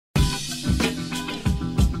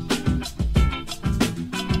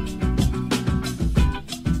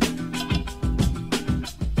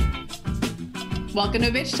Welcome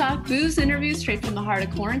to Bitch Talk, booze interviews straight from the heart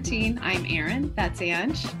of quarantine. I'm Erin. That's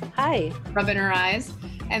Ange. Hi. Rubbing her eyes.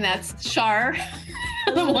 And that's Shar.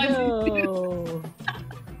 Hello.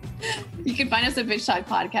 You can find us at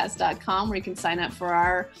bitchtalkpodcast.com where you can sign up for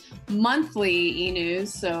our monthly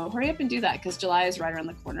e-news. So hurry up and do that because July is right around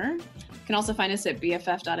the corner. You can also find us at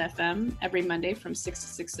bff.fm every Monday from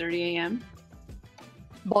 6 to 6:30 a.m.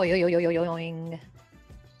 Boing.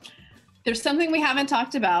 There's something we haven't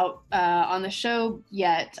talked about on the show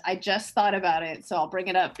yet. I just thought about it, so I'll bring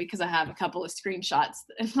it up because I have a couple of screenshots.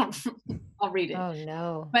 I'll read it. Oh,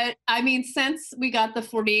 no. But, I mean, since we got the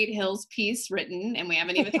 48 Hills piece written, and we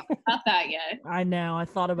haven't even talked about that yet. I know. I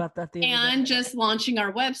thought about that the other day. And just launching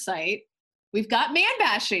our website, we've got man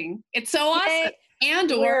bashing. It's so awesome.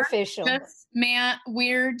 And We're official. Just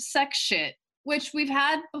weird sex shit, which we've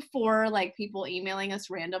had before, like people emailing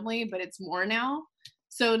us randomly, but it's more now.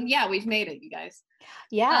 So yeah, we've made it, you guys.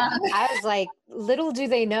 Yeah, I was like, little do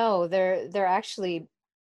they know, they're actually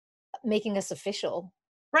making us official.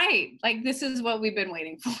 Right, like this is what we've been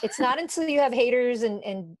waiting for. It's not until you have haters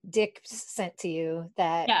and dick sent to you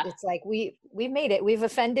that it's like we've made it. We've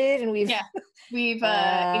offended and we've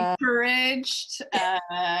encouraged.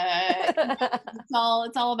 It's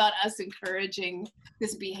all about us encouraging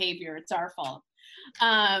this behavior. It's our fault.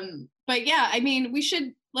 But yeah, I mean, we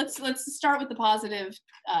should. Let's start with the positive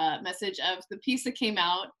message of the piece that came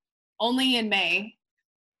out only in May, a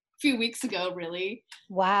few weeks ago, really.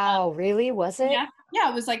 Wow, really? Was it? Yeah,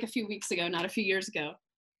 it was like a few weeks ago, not a few years ago.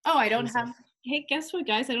 Oh, I don't have. Hey, guess what,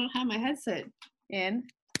 guys? I don't have my headset in.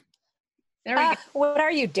 There we go. What are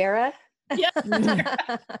you, Dara? Yeah.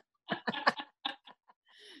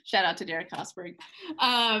 Shout out to Derek Kosberg.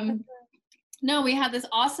 No, we had this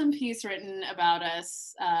awesome piece written about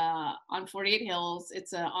us on 48 Hills.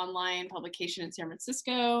 It's an online publication in San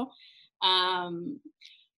Francisco. I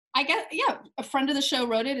guess, a friend of the show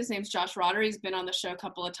wrote it. His name's Josh Rotter. He's been on the show a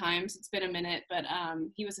couple of times. It's been a minute, but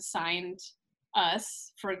he was assigned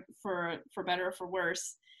us for better or for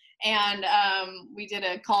worse. And we did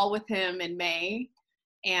a call with him in May,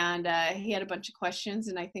 and he had a bunch of questions,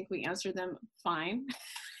 and I think we answered them fine.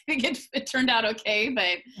 I think it turned out okay,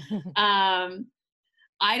 but I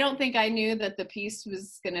don't think I knew that the piece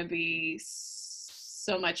was going to be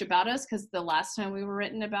so much about us because the last time we were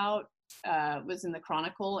written about was in the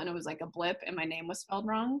Chronicle, and it was like a blip, and my name was spelled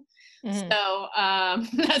wrong. Mm-hmm. So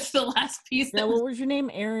that's the last piece. Yeah, what was your name?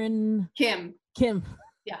 Erin? Kim.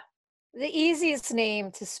 Yeah. The easiest name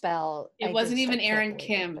to spell. It wasn't even Erin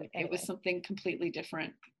Kim. Anyway. It was something completely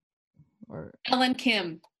different. Or Ellen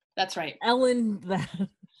Kim. That's right. Ellen.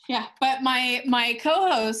 Yeah, but my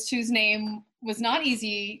co-host, whose name was not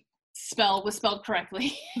easy spell, was spelled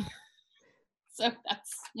correctly. So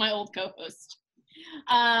that's my old co-host.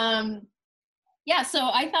 Yeah, so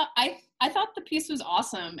I thought the piece was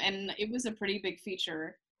awesome, and it was a pretty big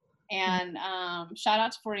feature. And shout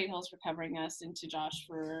out to 48 Hills for covering us, and to Josh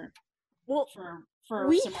for some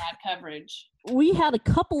rad coverage. We had a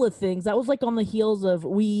couple of things. That was like on the heels of,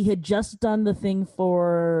 we had just done the thing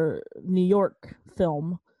for New York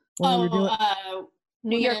film. New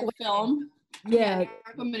York Film. Yeah. New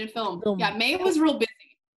York Women in Film. Yeah, May was real busy.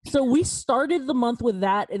 So we started the month with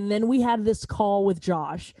that, and then we had this call with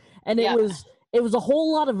Josh, and it was a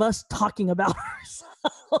whole lot of us talking about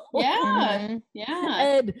ourselves. Yeah, yeah.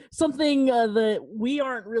 And something that we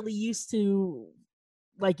aren't really used to,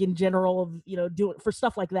 like in general, doing for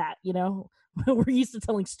stuff like that. We're used to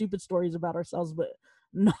telling stupid stories about ourselves, but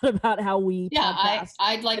not about how we. Yeah,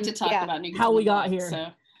 I'd like to talk about how we got here.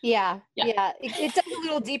 So. Yeah. It dug a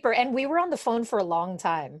little deeper, and we were on the phone for a long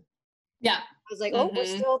time. Yeah, I was like, we're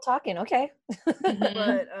still talking. Okay.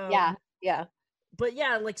 But, yeah. But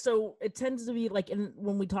yeah, like, so it tends to be like, and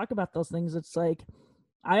when we talk about those things, it's like,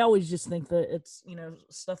 I always just think that it's,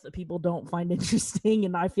 stuff that people don't find interesting,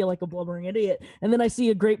 and I feel like a blubbering idiot. And then I see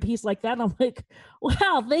a great piece like that, and I'm like,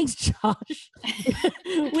 wow, thanks, Josh.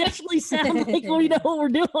 We actually sound like we know what we're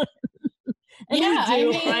doing. And we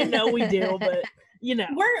do. I know we do, but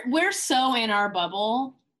we're so in our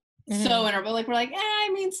bubble. So in our bubble, like we're like,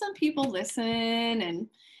 some people listen, and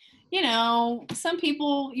some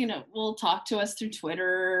people, will talk to us through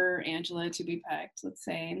Twitter, Angela to be pecked, let's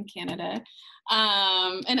say, in Canada,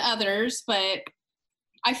 and others. But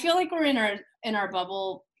I feel like we're in our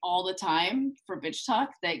bubble all the time for Bitch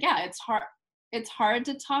Talk. That it's hard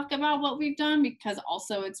to talk about what we've done because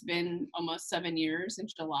also it's been almost 7 years in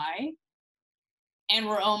July, and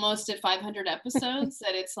we're almost at 500 episodes.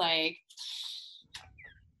 That it's like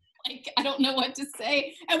I don't know what to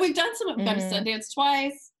say. And we've done we've gone to Sundance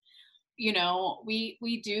twice.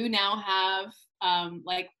 We do now have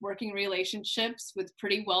like working relationships with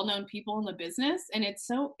pretty well-known people in the business, and it's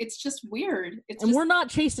just weird. We're not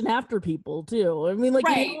chasing after people too. I mean, like,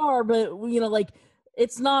 we are, but like,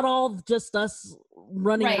 it's not all just us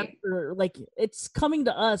running after, like, it's coming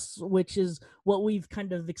to us, which is what we've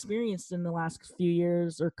kind of experienced in the last few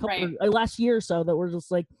years or last year or so, that we're just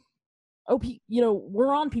like,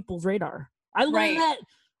 we're on people's radar.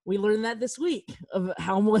 We learned that this week, of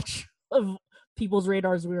how much of people's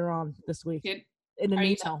radars we were on this week. In an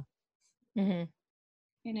email.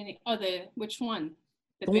 Which one?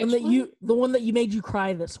 The one that you made you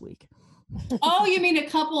cry this week. Oh, you mean a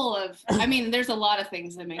couple of? I mean, there's a lot of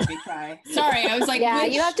things that make me cry. Sorry, I was like, yeah,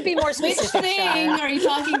 you have to be more specific. Which thing are you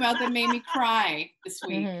talking about that made me cry this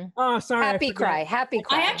week? Oh, sorry. Happy cry.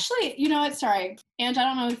 I actually, you know what? Sorry, Ange, I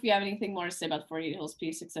don't know if you have anything more to say about the 48 Hills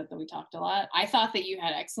piece, except that we talked a lot. I thought that you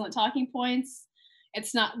had excellent talking points.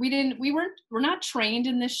 It's not. We're not trained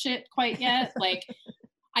in this shit quite yet. Like,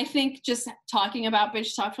 I think just talking about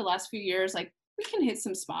bitch talk for the last few years, like, we can hit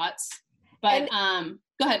some spots. But go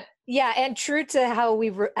ahead. Yeah, and true to how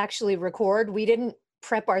we actually record, we didn't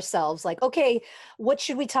prep ourselves. Like, okay, what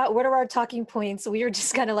should we talk? What are our talking points? So we were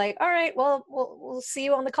just kind of like, all right, well, we'll see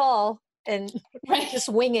you on the call, and just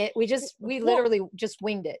wing it. We literally just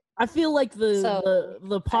winged it. I feel like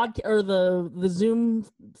the podcast or the Zoom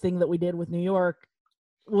thing that we did with New York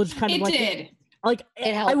was kind of like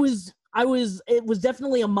it helped. It was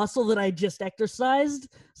definitely a muscle that I just exercised.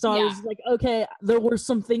 So I was like, okay, there were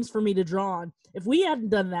some things for me to draw on. If we hadn't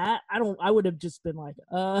done that, I would have just been like,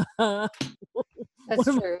 that's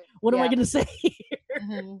true. What am I going to say here?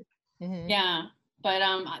 Yeah. But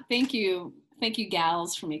thank you,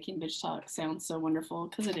 gals, for making bitch talk sound so wonderful,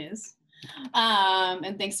 because it is.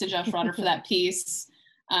 And thanks to Jeff Rotter for that piece.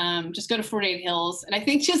 Just go to 48 Hills, and I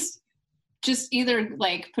think just either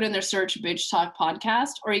like put in their search bitch talk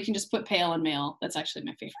podcast, or you can just put pale and male. That's actually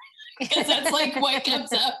my favorite, because that's like what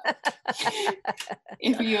comes up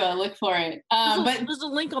if you look for it. But there's a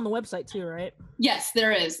link on the website too, right? Yes,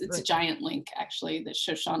 there is. It's a giant link, actually, that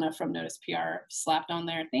Shoshana from Notice PR slapped on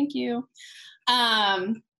there. Thank you.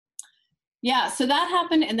 Yeah, so that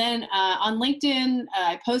happened. And then on LinkedIn,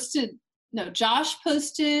 Josh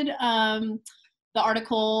posted the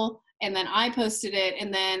article, and then I posted it,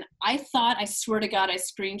 and then I swear to God, I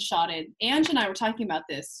screenshotted. Ange and I were talking about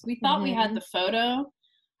this. We thought we had the photo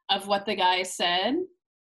of what the guy said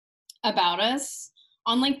about us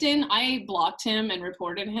on LinkedIn. I blocked him and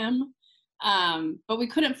reported him, but we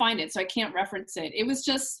couldn't find it, so I can't reference it. It was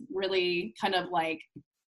just really kind of like,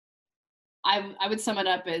 I would sum it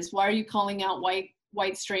up as, why are you calling out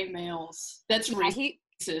white straight males? That's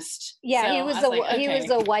racist. Yeah, so he was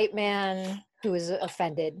a white man who was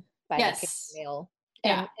offended by a male.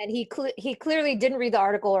 And he clearly didn't read the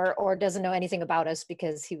article or doesn't know anything about us,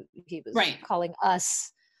 because he was calling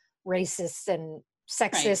us racist and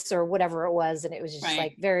sexist or whatever it was, and it was just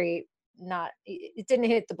like very not. It didn't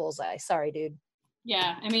hit the bullseye. Sorry, dude.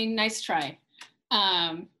 Yeah, I mean, nice try.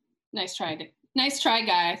 Nice try,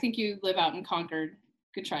 guy. I think you live out in Concord.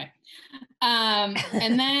 Good try.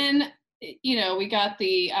 And then we got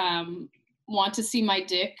the want to see my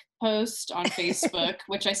dick post on Facebook,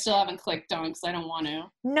 which I still haven't clicked on because I don't want to.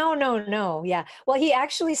 No. Yeah. Well, he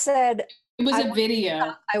actually said it was a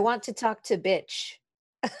video. I want to talk to bitch.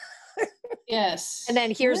 Yes. And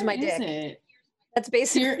then here's my dick. It? That's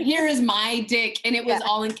basically here is my dick, and it was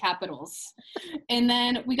all in capitals. And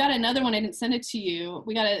then we got another one. I didn't send it to you.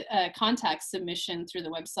 We got a contact submission through the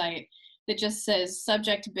website that just says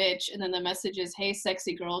subject bitch, and then the message is, hey,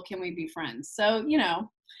 sexy girl, can we be friends? So,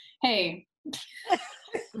 hey,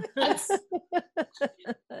 this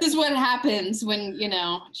is what happens when,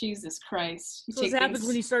 Jesus Christ. So what happens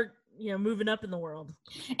when you start, moving up in the world.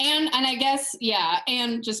 And I guess,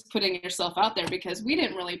 and just putting yourself out there, because we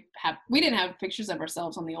didn't have pictures of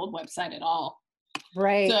ourselves on the old website at all.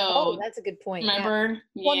 Right. So, that's a good point. Remember?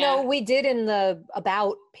 Yeah. Well, no, we did in the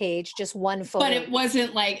about page, just one photo. But it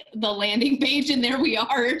wasn't like the landing page, and there we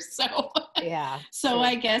are. So yeah. So sure.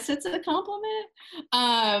 I guess it's a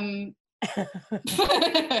compliment.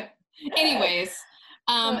 Anyways,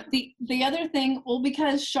 the other thing, well,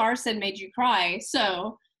 because Shar said made you cry,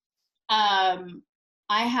 so I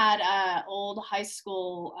had a old high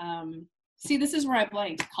school see, this is where I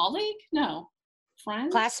blanked. Colleague? No.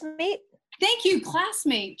 Friend? Classmate? Thank you,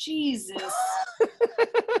 classmate. Jesus.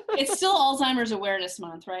 It's still Alzheimer's Awareness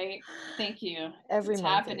Month, right? Thank you. It's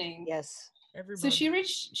happening. Yes. So she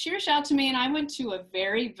reached out to me, and I went to a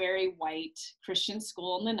very, very white Christian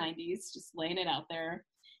school in the 90s, just laying it out there.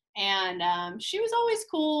 And she was always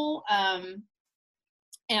cool.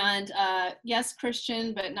 And yes,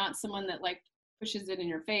 Christian, but not someone that like pushes it in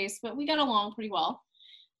your face, but we got along pretty well.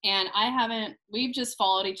 And we've just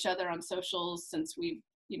followed each other on socials since we've,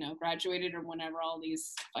 graduated or whenever all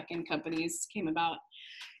these fucking companies came about.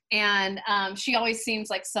 And she always seems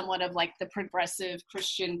like somewhat of like the progressive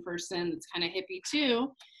Christian person that's kind of hippie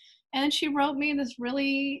too. And she wrote me this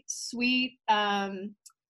really sweet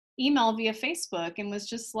email via Facebook and was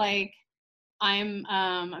just like, I'm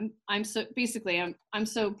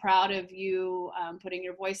so proud of you putting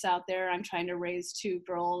your voice out there. I'm trying to raise 2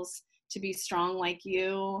 girls to be strong like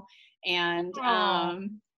you. And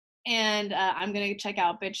I'm going to check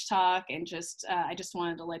out Bitch Talk and I just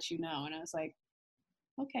wanted to let you know. And I was like,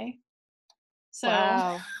 okay. So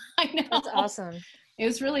wow. I know. That's awesome. It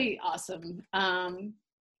was really awesome.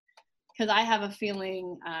 Cause I have a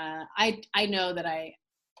feeling, I know that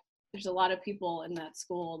there's a lot of people in that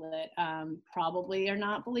school that probably are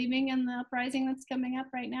not believing in the uprising that's coming up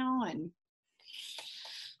right now. And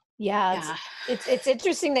it's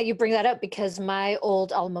interesting that you bring that up because my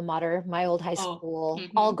old alma mater, my old high school,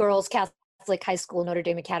 all girls Catholic high school, Notre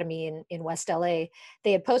Dame Academy in West LA,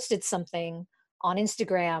 they had posted something on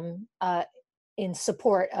Instagram in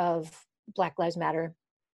support of Black Lives Matter.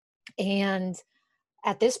 And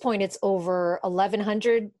at this point, it's over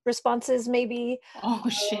 1,100 responses, maybe. Oh,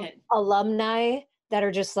 shit. Alumni that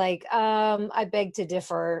are just like, I beg to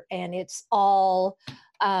differ. And it's all,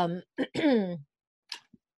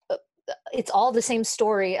 it's all the same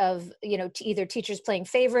story of, either teachers playing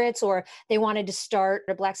favorites or they wanted to start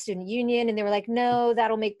a Black student union. And they were like, no,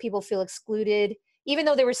 that'll make people feel excluded. Even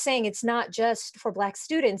though they were saying it's not just for Black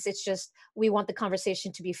students, it's just, we want the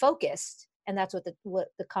conversation to be focused. And that's what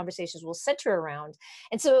the conversations will center around.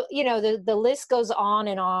 And so, the list goes on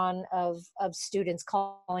and on of students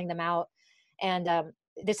calling them out. And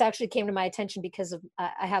this actually came to my attention because of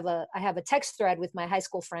I have a text thread with my high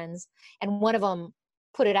school friends, and one of them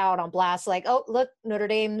put it out on blast, like, oh, look, Notre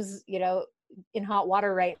Dame's, in hot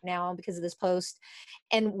water right now because of this post.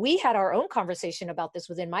 And we had our own conversation about this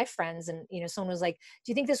within my friends. And, someone was like,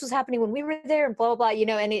 do you think this was happening when we were there? And blah, blah,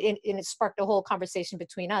 blah, and it sparked a whole conversation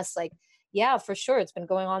between us. Like, yeah, for sure. It's been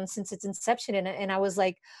going on since its inception. And I was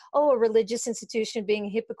like, oh, a religious institution being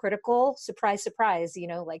hypocritical, surprise, surprise,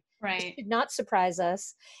 like, right. It should not surprise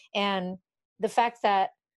us. And the fact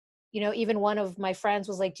that, even one of my friends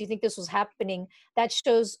was like, do you think this was happening? That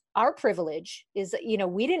shows our privilege is that,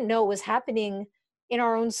 we didn't know it was happening in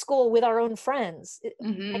our own school with our own friends.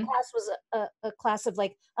 My class was a class of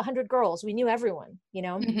like 100 girls. We knew everyone,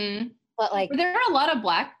 but like, were there a lot of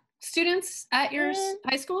Black students at your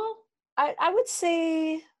high school? I would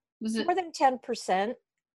say was it more than 10%,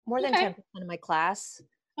 more than 10% of my class.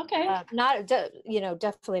 Okay. Not,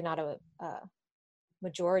 definitely not a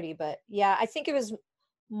majority, but yeah, I think it was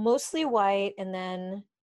mostly white and then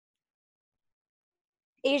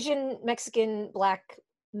Asian, Mexican, Black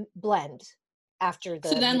blend after the.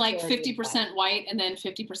 So then like 50% white and then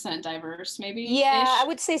 50% diverse, maybe? Yeah, I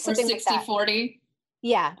would say something or 60, like that. 40?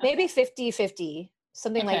 Yeah, maybe 50-50,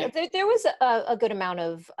 something like that. There was a good amount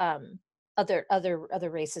of other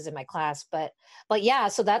races in my class, but yeah,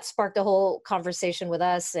 so that sparked a whole conversation with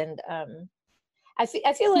us. And I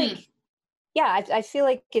feel like, I feel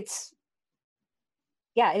like it's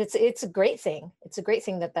a great thing. It's a great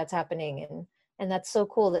thing that that's happening. And that's so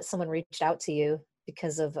cool that someone reached out to you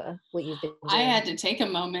because of what you've been doing. I had to take a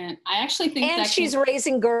moment. I actually think and she's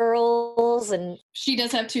raising girls, and she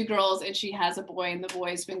does have 2 girls and she has a boy, and the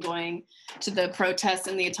boy's been going to the protests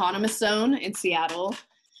in the autonomous zone in Seattle.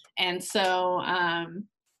 And so,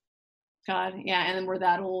 God, yeah. And then we're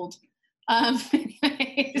that old.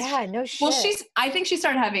 Anyways. Yeah, no shit. Well, I think she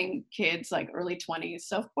started having kids like early 20s.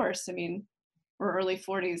 So of course, I mean, or early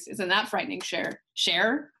 40s. Isn't that frightening, Cher?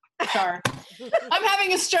 Cher? I'm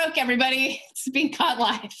having a stroke, everybody. It's being caught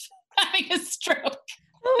live. Having a stroke.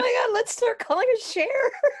 Oh my God, let's start calling her Cher.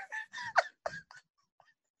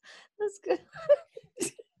 That's good.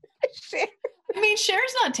 Cher. I mean,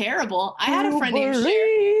 Cher's not terrible. I had a friend named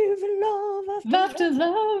Cher. Love after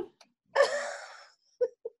love.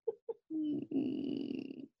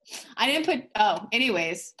 I didn't put,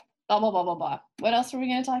 anyways. Blah, blah, blah, blah, blah. What else are we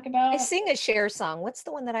going to talk about? I sing a Cher song. What's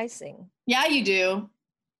the one that I sing? Yeah, you do.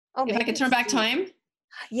 Oh, if I could turn back time?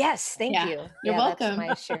 Yes, thank you. You're welcome.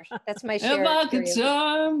 That's my Cher. If I could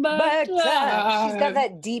turn back time. She's got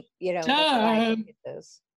that deep,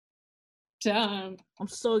 time. I'm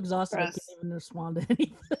so exhausted. I can't even respond to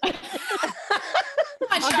anything.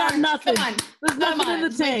 I got nothing. Come on. There's nothing in the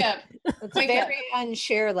tank. It's very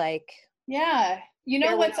un-Cher like. Yeah. You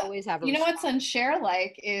know what's on Share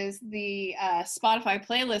Like is the Spotify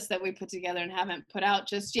playlist that we put together and haven't put out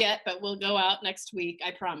just yet, but we'll go out next week.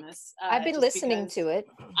 I promise. I've been listening to it.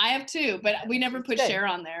 I have too, but we never put Share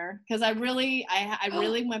on there because I really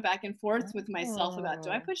went back and forth with myself about,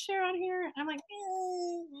 do I put Share on here? And I'm like,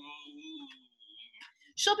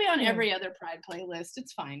 she'll be on every other Pride playlist.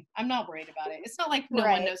 It's fine. I'm not worried about it. It's not like no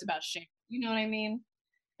one knows about Share. You know what I mean?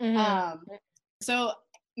 Mm-hmm. So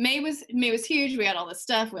May was huge. We had all this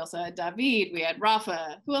stuff. We also had David. We had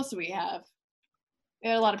Rafa. Who else do we have? We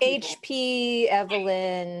had a lot of people. HP,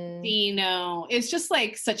 Evelyn, Dino. It's just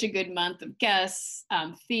like such a good month of guests.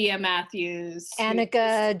 Thea Matthews,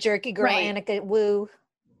 Annika, Jerky Girl, Annika Wu.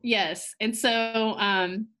 Yes, and so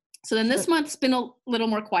so then this month's been a little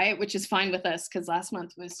more quiet, which is fine with us because last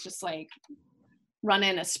month was just like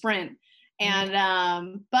running a sprint,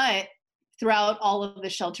 and but throughout all of the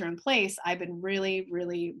shelter in place, I've been really,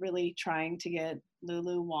 really, really trying to get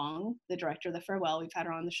Lulu Wang, the director of The Farewell. We've had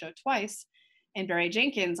her on the show twice, and Barry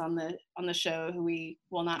Jenkins on the show, who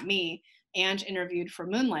not me, Ange interviewed for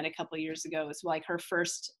Moonlight a couple of years ago. It was like her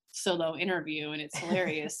first solo interview, and it's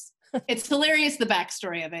hilarious. It's hilarious, the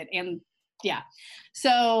backstory of it. And yeah,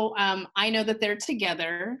 so I know that they're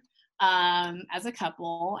together as a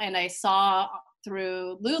couple, and I saw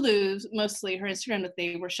through Lulu's, mostly her Instagram, that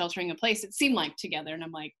they were sheltering in place. It seemed like together. And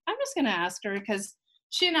I'm like, I'm just going to ask her because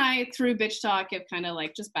she and I, through Bitch Talk, have kind of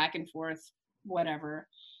like just back and forth, whatever.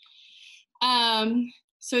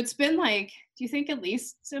 So it's been like, do you think at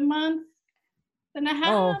least a month and a half?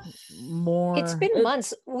 Oh, more. It's been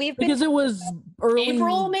months. Because it was early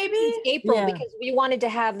April, maybe? April, because we wanted to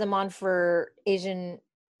have them on for Asian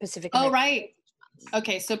Pacific. Oh, right.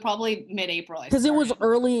 Okay, so probably mid-April. Because it was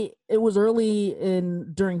early. It was early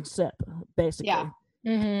during SIP, basically. Yeah.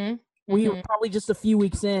 Mm-hmm. We were probably just a few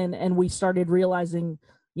weeks in, and we started realizing,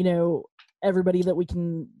 everybody that we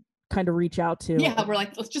can kind of reach out to. Yeah, we're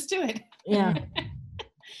like, let's just do it. Yeah.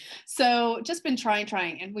 So just been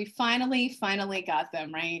trying, and we finally got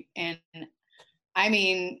them, right? And I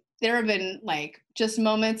mean, there have been like just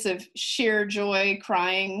moments of sheer joy,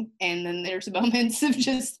 crying, and then there's moments of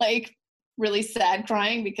just like really sad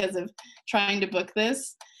crying because of trying to book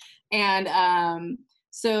this. And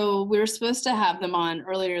so we were supposed to have them on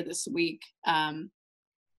earlier this week,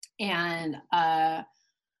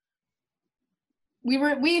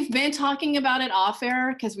 we've been talking about it off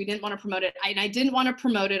air because we didn't want to promote it. I didn't want to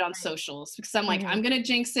promote it on socials because I'm like, I'm gonna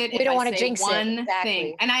jinx it. We don't want to jinx one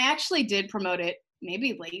thing. And I actually did promote it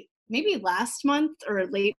maybe last month or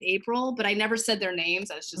late April, but I never said their names.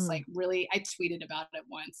 I was just like, really, I tweeted about it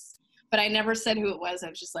once, but I never said who it was. I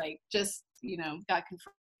was just like, got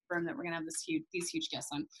confirmed that we're gonna have these huge guests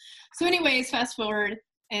on. So anyways, fast forward.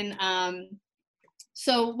 And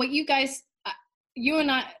so what you guys, you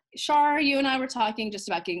and I were talking just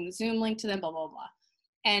about getting the Zoom link to them, blah, blah, blah.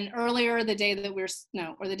 And earlier the day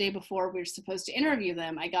the day before we were supposed to interview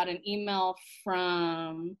them, I got an email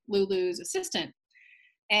from Lulu's assistant.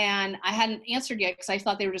 And I hadn't answered yet because I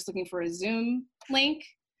thought they were just looking for a Zoom link.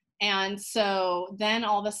 And so then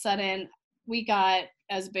all of a sudden we got,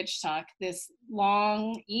 as Bitch Talk, this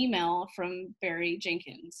long email from Barry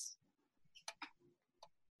Jenkins.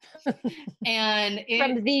 And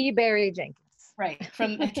from the Barry Jenkins. Right,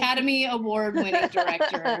 from Academy Award winning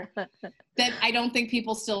director that I don't think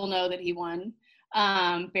people still know that he won,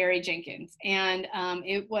 Barry Jenkins. And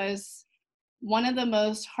it was one of the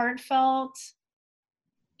most heartfelt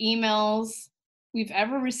emails we've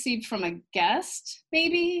ever received from a guest,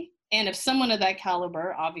 maybe, and of someone of that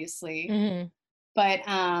caliber, obviously. Mm-hmm. But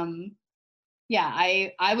yeah,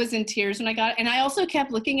 I was in tears when I got it. And I also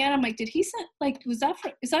kept looking at him like, did he send, like, is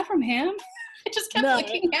that from him? I just kept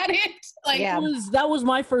looking at it. Like, yeah. That was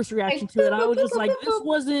my first reaction to it. I was just like,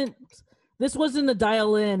 this wasn't a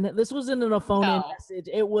dial in. This wasn't a phone in message.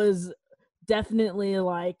 It was definitely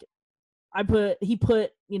like, he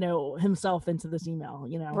put, himself into this email,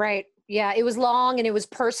 Right. Yeah. It was long and it was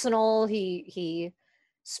personal. He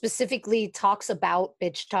specifically talks about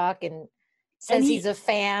Bitch Talk and says he's a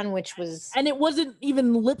fan, which was... And it wasn't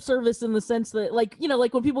even lip service in the sense that, like,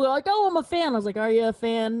 like when people go like, oh, I'm a fan. I was like, are you a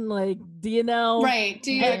fan? Like, do you know? Right.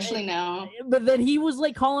 Do you actually know? But then he was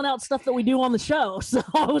like calling out stuff that we do on the show. So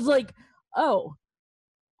I was like, oh,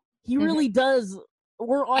 he really does.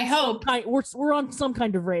 We're on we're on some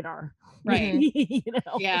kind of radar. Right.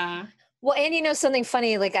 Yeah. Well, and something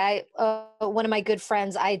funny, like one of my good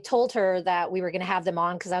friends, I told her that we were going to have them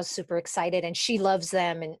on because I was super excited and she loves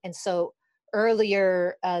them. And so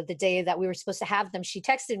earlier the day that we were supposed to have them, she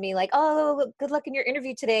texted me like, oh, good luck in your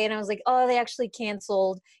interview today. And I was like, oh, they actually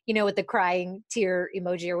canceled, with the crying tear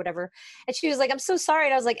emoji or whatever. And she was like, I'm so sorry.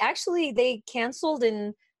 And I was like, actually, they canceled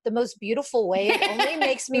in the most beautiful way. It only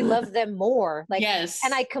makes me love them more. Like, yes.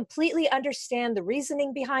 And I completely understand the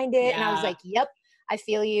reasoning behind it. Yeah. And I was like, yep, I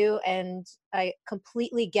feel you. And I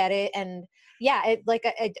completely get it. And yeah,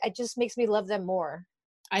 it just makes me love them more.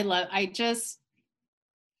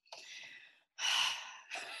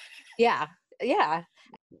 Yeah.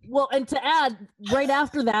 Well, and to add, right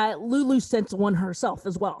after that, Lulu sent one herself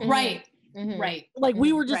as well. Right. Right. Like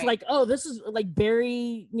we were just like, oh, this is like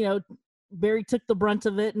Barry, Barry took the brunt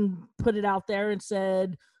of it and put it out there and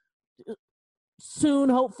said, soon,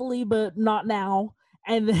 hopefully, but not now.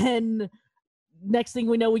 And then next thing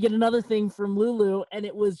we know, we get another thing from Lulu, and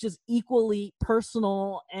it was just equally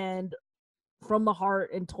personal and from the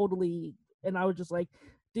heart and totally. And I was just like,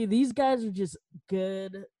 dude, these guys are just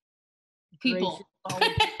good people.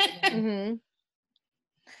 Mm-hmm.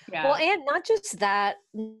 Yeah. Well, and not just that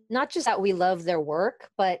we love their work,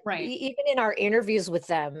 but even in our interviews with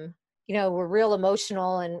them, we're real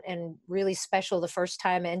emotional and really special the first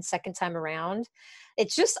time and second time around.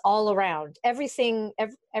 It's just all around. Everything,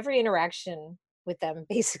 every interaction with them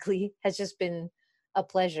basically has just been a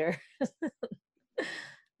pleasure.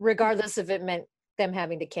 Regardless if it meant them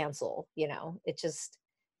having to cancel, they're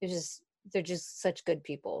just such good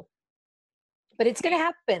people. But it's going to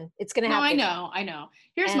happen. It's going to happen. I know.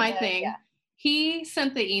 Here's my thing. Yeah. He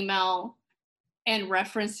sent the email and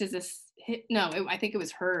referenced I think it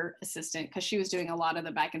was her assistant, because she was doing a lot of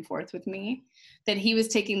the back and forth with me, that he was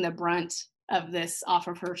taking the brunt of this off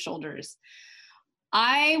of her shoulders.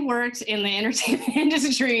 I worked in the entertainment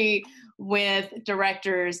industry with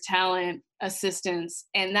directors, talent, assistants,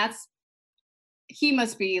 and he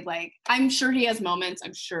must be like, I'm sure he has moments,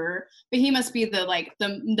 but he must be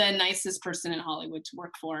the nicest person in Hollywood to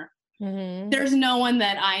work for. Mm-hmm. There's no one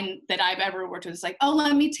that I've ever worked with. It's like, oh,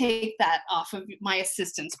 let me take that off of my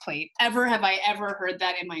assistant's plate. Have I ever heard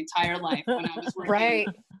that in my entire life when I was working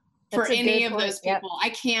for any of those people? Yep. I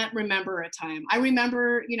can't remember a time. I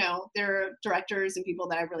remember, there are directors and people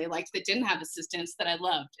that I really liked that didn't have assistants that I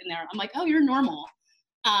loved. And I'm like, oh, you're normal.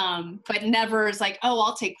 But never is like, oh,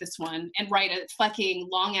 I'll take this one and write a fucking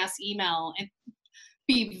long ass email and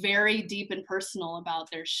be very deep and personal about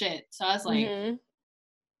their shit. So I was like, mm-hmm.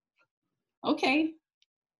 Okay.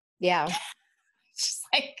 Yeah. It's just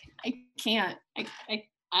like, I can't,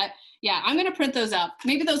 I'm going to print those up.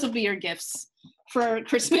 Maybe those will be your gifts for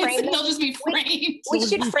Christmas. And they'll just be framed. We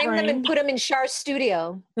should frame them and put them in Char's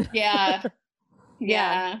studio. Yeah.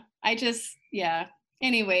 Yeah.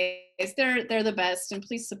 Anyways, they're the best, and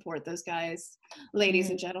please support those guys, ladies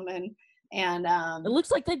and gentlemen. And it looks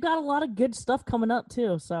like they've got a lot of good stuff coming up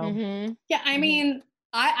too. So yeah, I mean,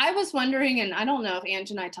 I was wondering, and I don't know if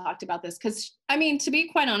Ange and I talked about this, because I mean, to be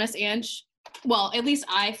quite honest, Ange, well, at least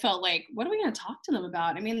I felt like, what are we going to talk to them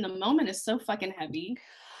about? I mean, the moment is so fucking heavy.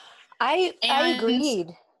 I agreed.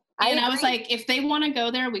 I was like, if they want to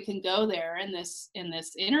go there, we can go there in this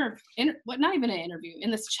not even an interview,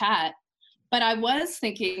 in this chat. But I was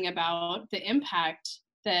thinking about the impact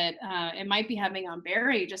that it might be having on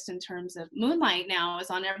Barry, just in terms of Moonlight now is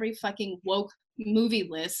on every fucking woke movie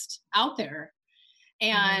list out there.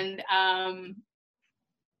 And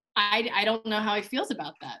I don't know how he feels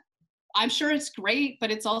about that. I'm sure it's great,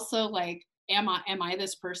 but it's also like, am I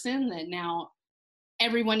this person that now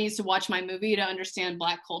everyone needs to watch my movie to understand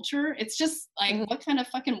Black culture? It's just like, what kind of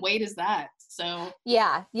fucking weight is that? So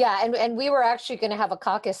yeah, and we were actually going to have a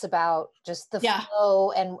caucus about just the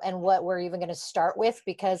flow and what we're even going to start with,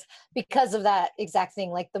 because of that exact thing.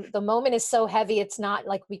 Like the moment is so heavy, it's not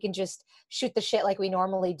like we can just shoot the shit like we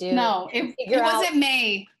normally do. No, it wasn't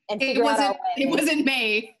May. It wasn't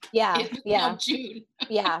May. Yeah, June.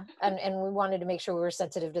 Yeah, and we wanted to make sure we were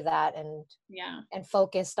sensitive to that and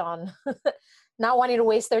focused on not wanting to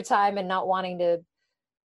waste their time and not wanting to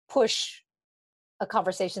push a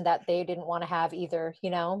conversation that they didn't want to have either,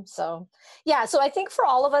 So I think for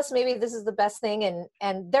all of us, maybe this is the best thing,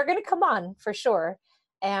 and they're going to come on for sure.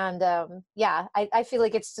 And I feel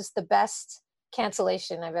like it's just the best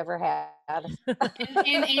cancellation I've ever had.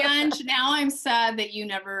 and now I'm sad that you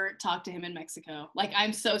never talked to him in Mexico. Like,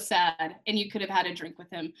 I'm so sad, and you could have had a drink with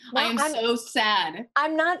him. No, I'm so sad. I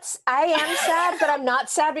am sad, but I'm not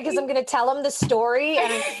sad because I'm going to tell him the story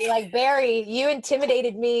and I'm going to be like, Barry, you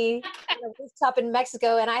intimidated me on a rooftop in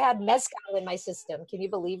Mexico and I had mezcal in my system. Can you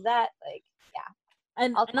believe that? Like, yeah.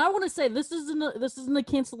 And I want to say, this isn't a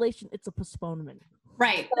cancellation, it's a postponement.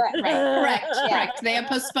 Right. Correct. They have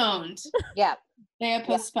postponed. Yeah. They have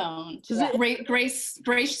postponed.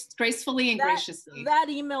 Gracefully and graciously. That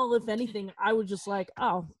email, if anything, I was just like,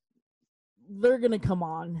 oh, they're gonna come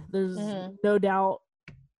on. There's no doubt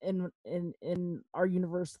in our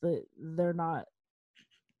universe that they're not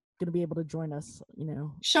gonna be able to join us, you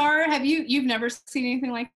know. Shar, you've never seen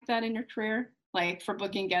anything like that in your career? Like for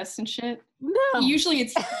booking guests and shit? No. Usually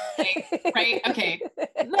it's right? Okay.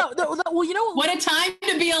 No, well, you know what a time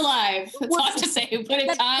to be alive. That's all to say. What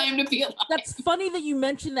a time to be alive. That's funny that you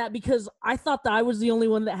mentioned that, because I thought that I was the only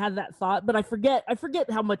one that had that thought, but I forget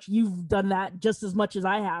how much you've done that just as much as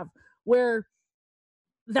I have, where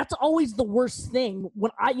that's always the worst thing.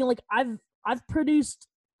 When I've produced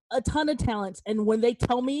a ton of talents, and when they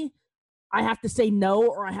tell me I have to say no,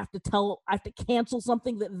 or I have to cancel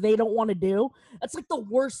something that they don't want to do, that's like the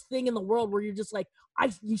worst thing in the world, where you're just like,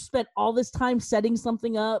 you spent all this time setting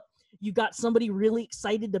something up, you got somebody really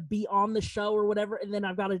excited to be on the show or whatever, and then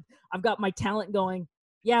I've got my talent going,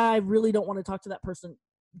 yeah, I really don't want to talk to that person.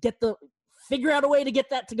 Figure out a way to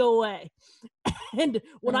get that to go away. And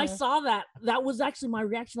when I saw that was actually my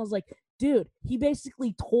reaction. I was like, dude, he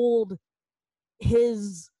basically told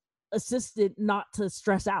his assistant not to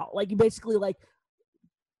stress out. Like, you basically like,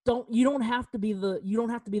 you don't have to be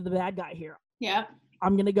the bad guy here. Yeah.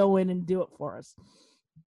 I'm going to go in and do it for us.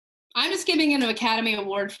 I'm just giving him an Academy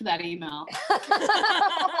Award for that email.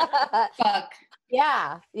 Fuck.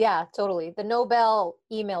 Yeah, totally. The Nobel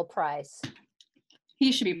email prize.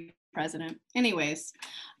 He should be president. Anyways.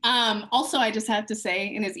 Also, I just have to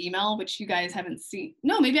say, in his email, which you guys haven't seen.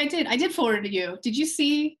 No, maybe I did. I did forward it to you. Did you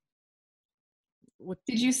see?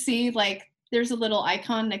 Did you see, like, there's a little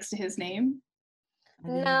icon next to his name?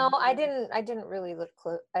 No, I didn't really look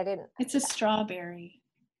close. I didn't. It's a strawberry.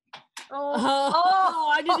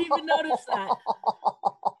 Oh, I didn't even notice that.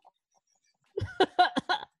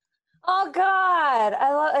 Oh God,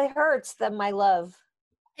 it hurts that my love.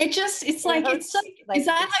 It's like, is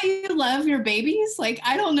that how you love your babies? Like,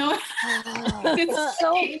 I don't know. It's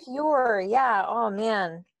so pure. Yeah. Oh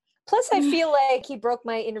man. Plus, I feel like he broke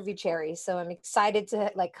my interview cherry, so I'm excited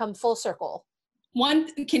to like come full circle.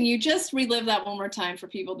 Can you just relive that one more time for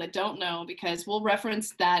people that don't know? Because we'll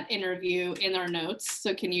reference that interview in our notes.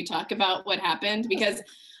 So can you talk about what happened? Because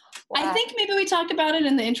I think maybe we talked about it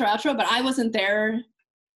in the intro outro, but I wasn't there.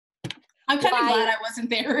 I'm kind of glad I wasn't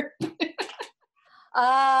there.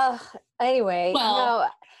 Anyway,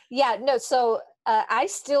 so I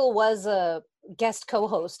still was a guest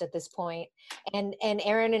co-host at this point, and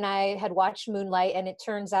Erin and I had watched Moonlight, and it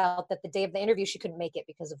turns out that the day of the interview she couldn't make it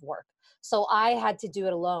because of work, so I had to do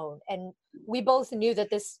it alone. And we both knew that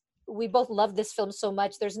we both loved this film so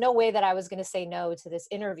much, there's no way that I was going to say no to this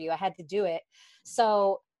interview. I had to do it.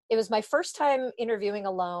 So it was my first time interviewing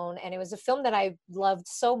alone, and it was a film that I loved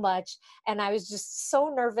so much, and I was just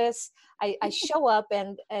so nervous. I show up,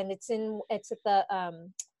 and it's at the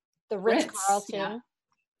Ritz-Carlton,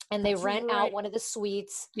 and they rent out one of the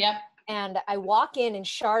suites. Yep. And I walk in, and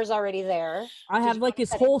Char's already there. I had like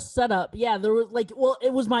his whole setup. Yeah, there was like, well,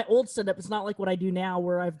 it was my old setup. It's not like what I do now,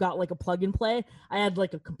 where I've got like a plug and play. I had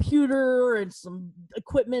like a computer and some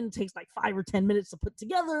equipment. It takes like 5 or 10 minutes to put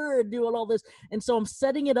together and do all this. And so I'm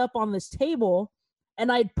setting it up on this table,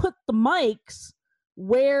 and I'd put the mics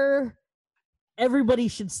where everybody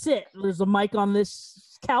should sit. There's a mic on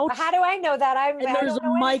this couch. How do I know that? There's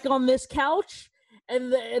a mic on this couch.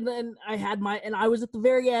 And then I was at the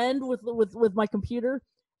very end with my computer,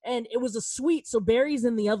 and it was a suite. So Barry's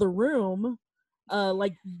in the other room,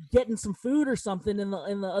 like getting some food or something in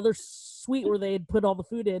the other suite where they had put all the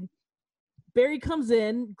food in. Barry comes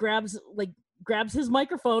in, grabs his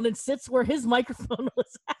microphone, and sits where his microphone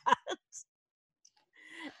was at.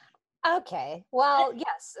 Okay. Well,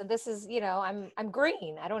 yes, this is, I'm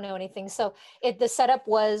green. I don't know anything. So the setup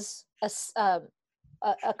was a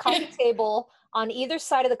coffee table. On either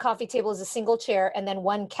side of the coffee table is a single chair, and then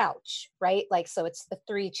one couch, right? Like, so it's the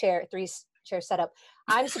three chair setup.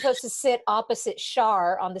 I'm supposed to sit opposite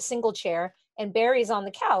Char on the single chair, and Barry's on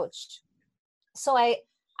the couch. So I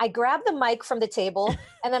grab the mic from the table,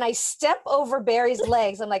 and then I step over Barry's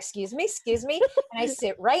legs. I'm like, excuse me. And I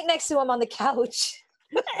sit right next to him on the couch.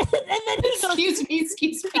 And then he goes,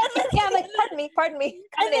 excuse me. Yeah, I'm like, pardon me.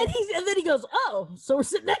 And then he goes, oh, so we're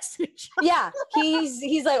sitting next to each other. Yeah,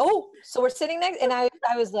 he's like, oh, so we're sitting next, and I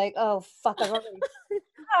was like, oh fuck, I've already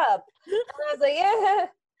up. And I was like, yeah.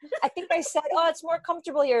 I think I said, oh, it's more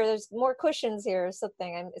comfortable here. There's more cushions here or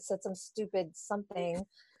something. I said some stupid something,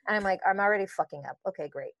 and I'm like, I'm already fucking up. Okay,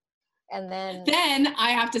 great. And then I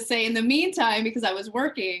have to say, in the meantime, because I was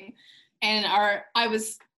working, and our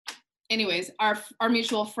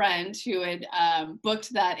mutual friend who had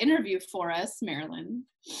booked that interview for us, Marilyn,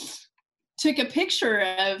 took a picture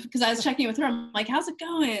of, because I was checking with her. I'm like, how's it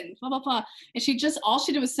going? Blah, blah, blah. And all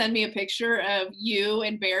she did was send me a picture of you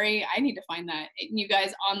and Barry. I need to find that. And you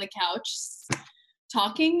guys on the couch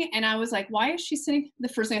talking. And I was like, why is she sitting? The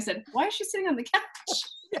first thing I said, why is she sitting on the couch?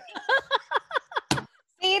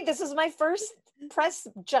 See, this is my first press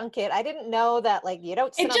junket. I didn't know that, like, you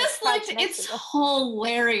don't sit it just looked, it's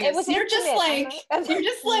hilarious. It was you're just like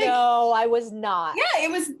no, I was not. Yeah,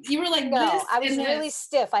 you were like, no, this I was really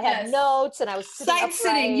stiff. I had notes and I was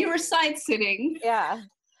sitting. You were side sitting.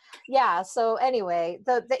 Yeah. So anyway,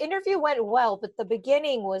 the interview went well, but the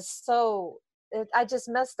beginning was I just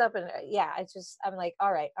messed up, and I'm like,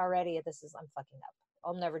 all right, already I'm fucking up.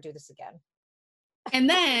 I'll never do this again. And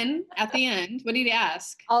then at the end, what did he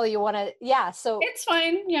ask? Oh, you want to? Yeah. So it's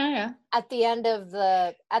fine. Yeah. At the end of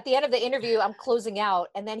the interview, I'm closing out,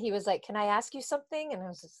 and then he was like, "Can I ask you something?" And I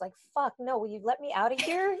was just like, "Fuck no! Will you let me out of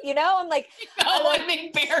here?" You know, I'm like, I'm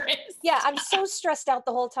embarrassed. Yeah, I'm so stressed out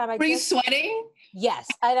the whole time. Were you sweating? Yes,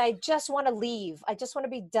 and I just want to leave. I just want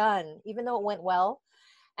to be done, even though it went well.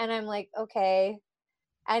 And I'm like, okay.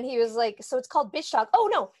 And he was like, "So it's called Bitch Talk." Oh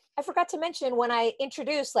no, I forgot to mention when I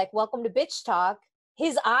introduced, like, "Welcome to Bitch Talk."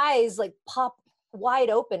 His eyes like pop wide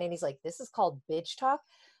open and he's like, "This is called Bitch Talk?"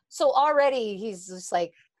 So already he's just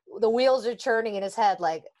like, the wheels are churning in his head.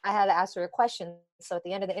 Like, I had to ask her a question. So at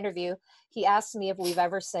the end of the interview, he asked me if we've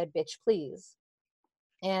ever said "bitch please."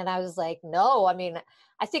 And I was like, no, I mean,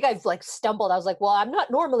 I think I've like stumbled. I was like, well, I'm not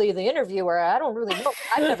normally the interviewer. I don't really know.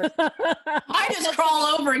 I've never. I just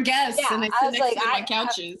crawl over guests and I was like, my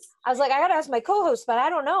couches. I was like, I got to ask my co-host, but I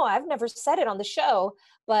don't know. I've never said it on the show.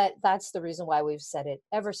 But that's the reason why we've said it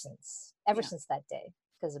ever since that day.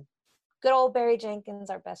 Because good old Barry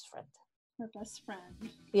Jenkins, our best friend. Her best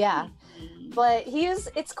friend. Yeah. But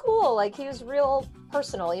it's cool. Like, he was real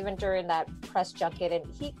personal, even during that press junket. And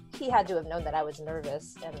he had to have known that I was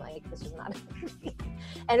nervous and like, this was not,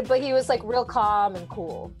 but he was like real calm and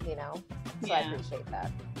cool, you know? So I appreciate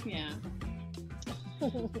that. Yeah.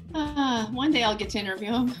 One day I'll get to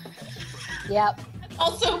interview him. Yep.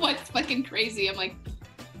 Also, what's fucking crazy, I'm like,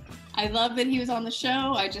 I love that he was on the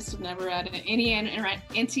show. I just have never had any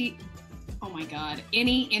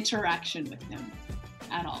interaction with him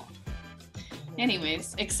at all.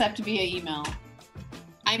 Anyways, except via email.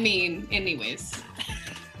 Anyways.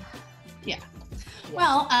 Yeah.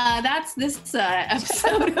 Well, that's this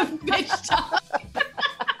episode of Bitch Talk.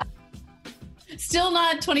 Still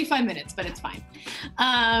not 25 minutes, but it's fine.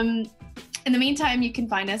 In the meantime, you can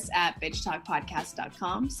find us at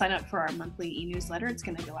bitchtalkpodcast.com. Sign up for our monthly e-newsletter. It's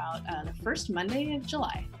going to go out the first Monday of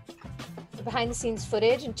July. For behind-the-scenes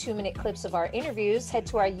footage and 2-minute clips of our interviews, head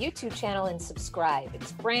to our YouTube channel and subscribe.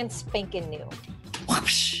 It's brand spanking new.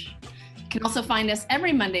 Whoosh. You can also find us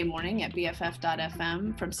every Monday morning at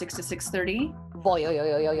BFF.FM from 6 to 6:30.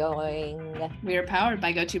 Boing. We are powered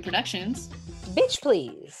by GoTo Productions. Bitch,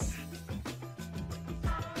 please.